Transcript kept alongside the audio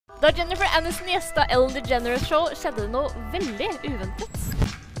Da Jennifer Aniston gjesta Ellen DeGeneres Show, skjedde det noe veldig uventet.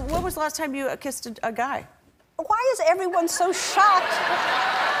 When was the last time you kissed a guy? Why is everyone so shocked?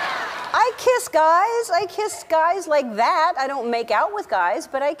 I kiss guys like that. I don't make out with guys,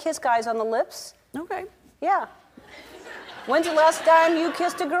 but I kiss guys on the lips. Okay. Yeah. When's the last time you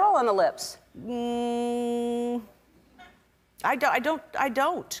kissed a girl on the lips? I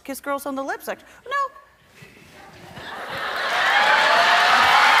don't kiss girls on the lips. No.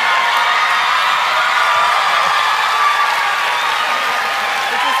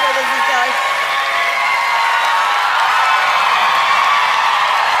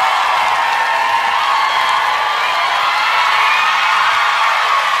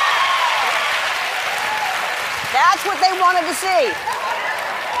 That's what they wanted to see.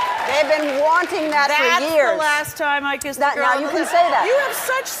 They've been wanting that for years. That's the last time I kissed a girl. Now you can say that. You have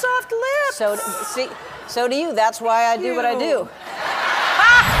such soft lips. So do you. That's why I do what I do.